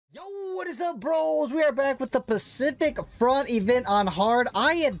Yo, what is up, bros? We are back with the Pacific Front event on hard.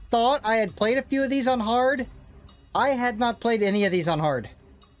 I had thought I had played a few of these on hard. I had not played any of these on hard.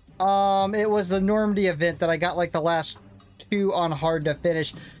 It was the Normandy event that I got like the last two on hard to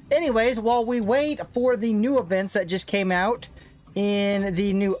finish. Anyways, while we wait for the new events that just came out in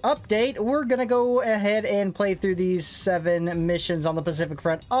the new update, we're gonna go ahead and play through these 7 missions on the Pacific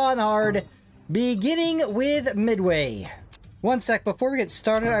Front on hard, beginning with Midway. One sec, before we get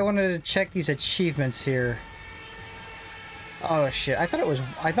started, I wanted to check these achievements here. Oh shit, I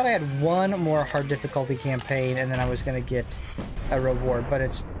thought I had one more hard difficulty campaign and then I was gonna get a reward, but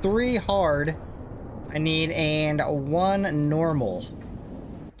it's 3 hard I need and 1 normal.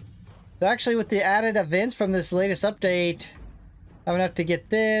 So actually with the added events from this latest update, I have enough to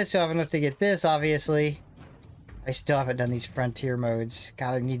get this, I have enough to get this, obviously. I still haven't done these frontier modes.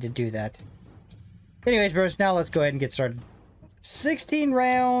 God, I need to do that. Anyways, bros, now let's go ahead and get started. 16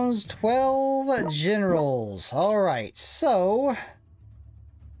 rounds, 12 generals. Alright, so...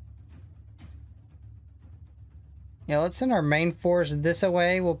 yeah, let's send our main force this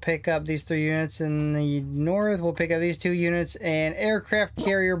away. We'll pick up these 3 units in the north. We'll pick up these 2 units. And aircraft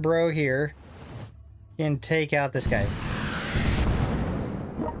carrier bro here can take out this guy.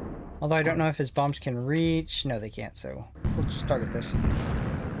 Although I don't know if his bombs can reach. No, they can't, so we'll just target this.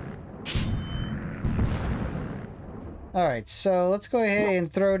 Alright, so let's go ahead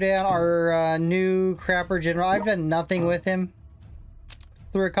and throw down our new crapper general. I've done nothing with him.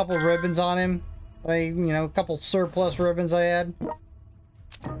 Threw a couple ribbons on him. You know, a couple surplus ribbons I had.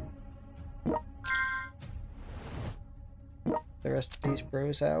 The rest of these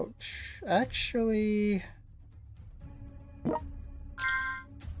bros out. Actually... I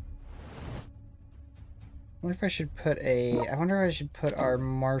wonder if I should put I wonder if I should put our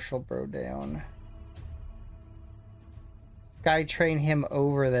Marshal bro down. Sky train him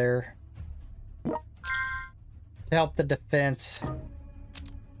over there to help the defense.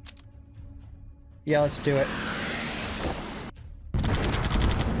 Yeah, let's do it.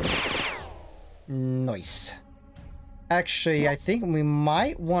 Nice. Actually, I think we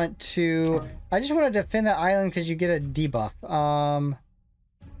might want to... I just want to defend that island because you get a debuff.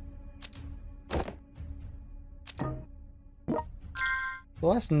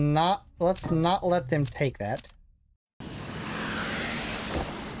 Let's not let them take that.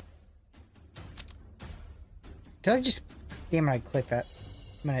 Did I just... damn it, I clicked that.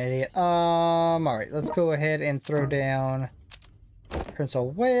 I'm an idiot. Alright, let's go ahead and throw down Prince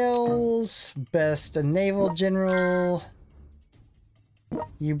of Wales, best naval general.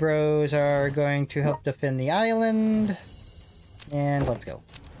 You bros are going to help defend the island. And let's go.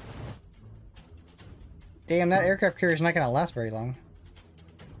 Damn, that aircraft carrier is not going to last very long.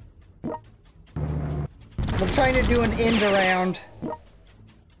 I'm trying to do an end around.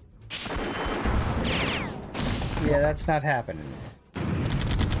 Yeah, that's not happening.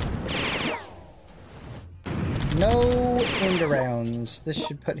 No end arounds. This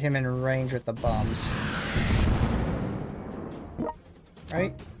should put him in range with the bombs.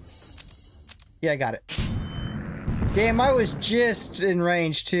 Right? Yeah, I got it. Damn, I was just in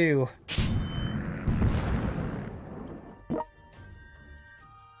range too.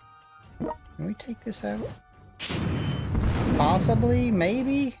 Can we take this out? Possibly?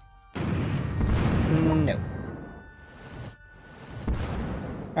 Maybe? No.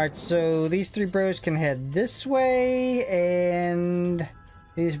 Alright, so these 3 bros can head this way, and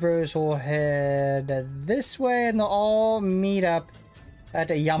these bros will head this way, and they'll all meet up at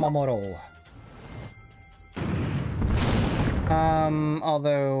Yamamoto.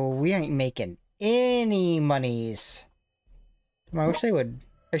 Although we ain't making any monies. I wish they would.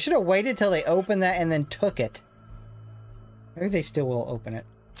 I should have waited till they opened that and then took it. Maybe they still will open it.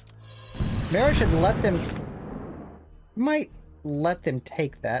 Maybe I should let them... might let them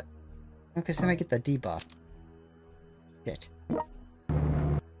take that. Because then I get the debuff. Shit.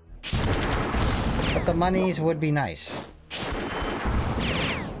 But the monies would be nice.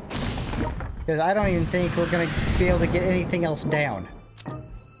 Because I don't even think we're going to be able to get anything else down.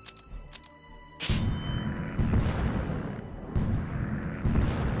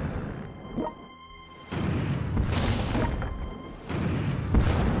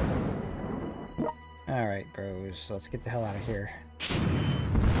 Alright, bros, let's get the hell out of here.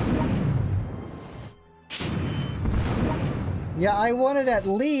 Yeah, I wanted at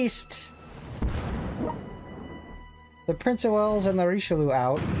least the Prince of Wales and the Richelieu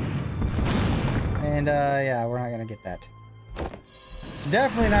out. And, yeah, we're not gonna get that.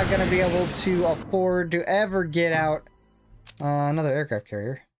 Definitely not gonna be able to afford to ever get out another aircraft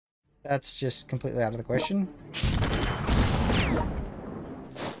carrier. That's just completely out of the question.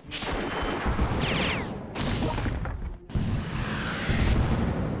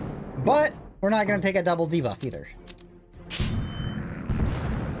 But we're not going to take a double debuff either.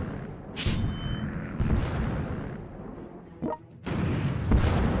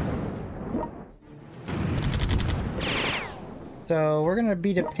 So we're going to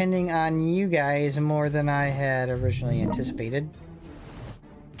be depending on you guys more than I had originally anticipated.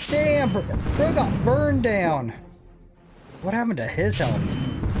 Damn, bro got burned down. What happened to his health?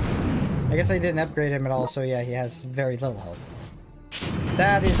 I guess I didn't upgrade him at all, so yeah, he has very little health.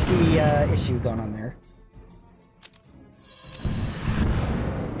 That is the issue going on there.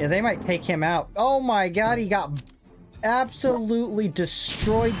 Yeah, they might take him out. Oh my god, he got absolutely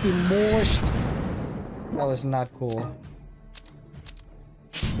destroyed, demolished. That was not cool.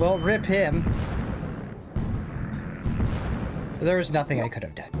 Well, rip him. There was nothing I could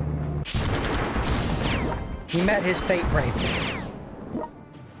have done. He met his fate bravely.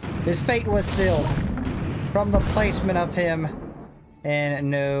 His fate was sealed from the placement of him, and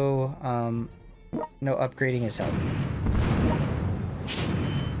no upgrading his health.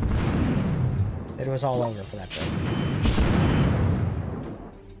 It was all over for that bro.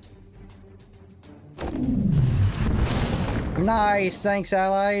 Nice, thanks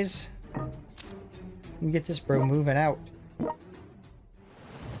allies. Let me get this bro moving out.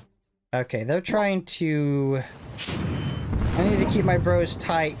 Okay, they're trying to... I need to keep my bros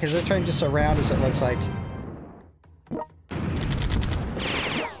tight, because they're trying to surround us, it looks like.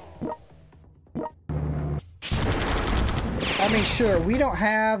 I mean, sure, we don't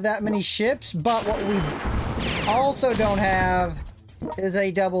have that many ships, but what we also don't have is a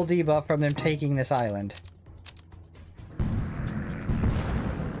double debuff from them taking this island.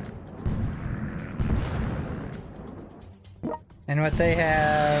 And what they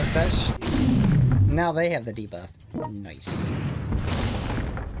have, that's... Now they have the debuff. Nice.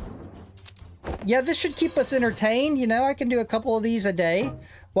 Yeah, this should keep us entertained, you know? I can do a couple of these a day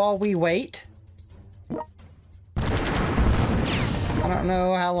while we wait. I don't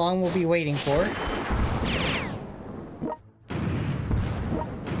know how long we'll be waiting for.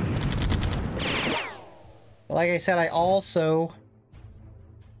 Like I said, I also...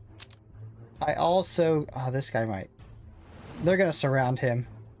 Oh, this guy might... They're gonna surround him.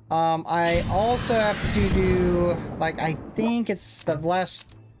 I also have to do, like, I think it's the last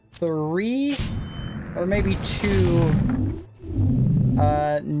 3 or maybe 2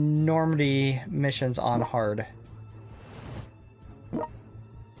 Normandy missions on hard.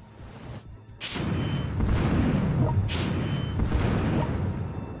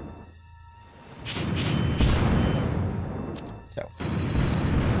 So,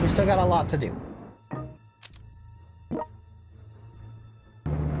 we still got a lot to do.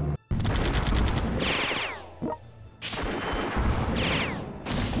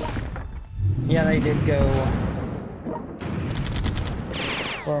 Yeah, they did go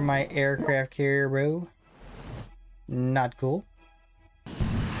for my aircraft carrier, bro. Not cool.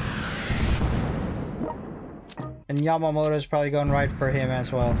 And Yamamoto's probably going right for him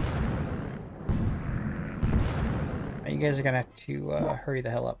as well. You guys are gonna have to hurry the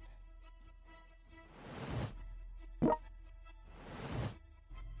hell up.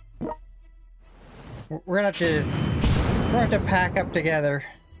 We're gonna have to pack up together.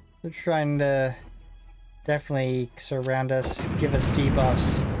 They're trying to definitely surround us, give us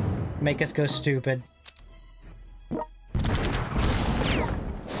debuffs, make us go stupid.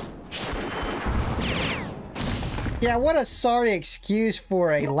 Yeah, what a sorry excuse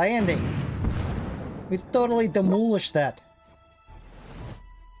for a landing. We totally demolished that.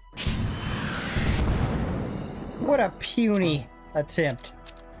 What a puny attempt.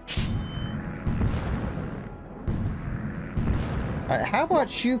 Alright, how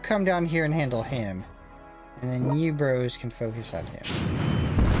about you come down here and handle him? And then you bros can focus on him.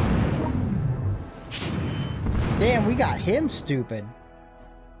 Damn, we got him stupid.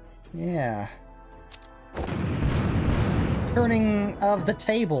 Yeah. Turning of the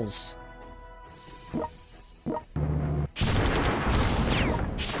tables.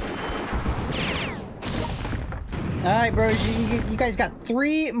 Alright, bros, you guys got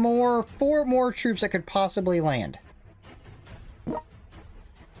 4 more troops that could possibly land.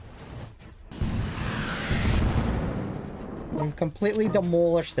 We've completely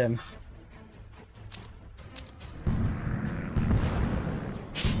demolished them.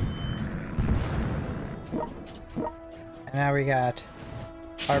 And now we got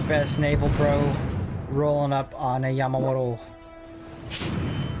our best naval bro rolling up on a Yamamoto.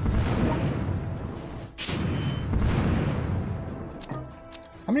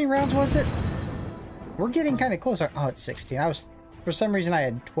 How many rounds was it? We're getting kind of closer. Oh, it's 16. For some reason I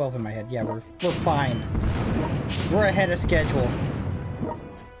had 12 in my head. Yeah, we're fine. We're ahead of schedule.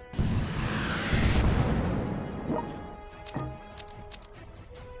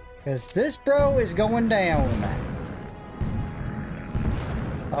 Because this bro is going down.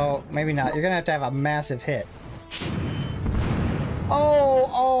 Oh, maybe not. You're gonna have a massive hit. Oh,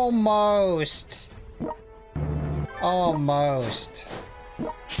 almost. Almost.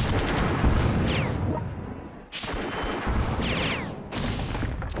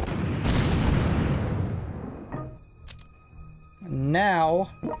 Now...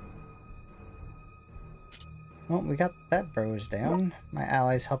 Well, we got that bros down. My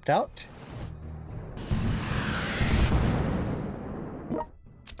allies helped out.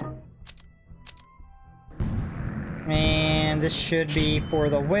 And this should be for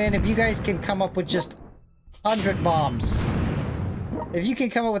the win. If you guys can come up with just 100 bombs. If you can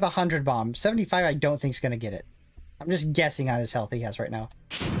come up with 100 bombs. 75 I don't think is going to get it. I'm just guessing on his health he has right now.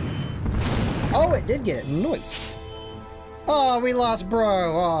 Oh, it did get it. Nice. Oh, we lost bro.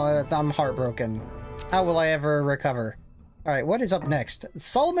 Oh, I'm heartbroken. How will I ever recover? Alright, what is up next?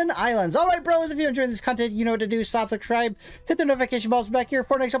 Solomon Islands. Alright, bros, if you're enjoying this content, you know what to do. Stop, subscribe, hit the notification bells back here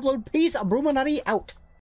for next upload. Peace, Bruchminati out.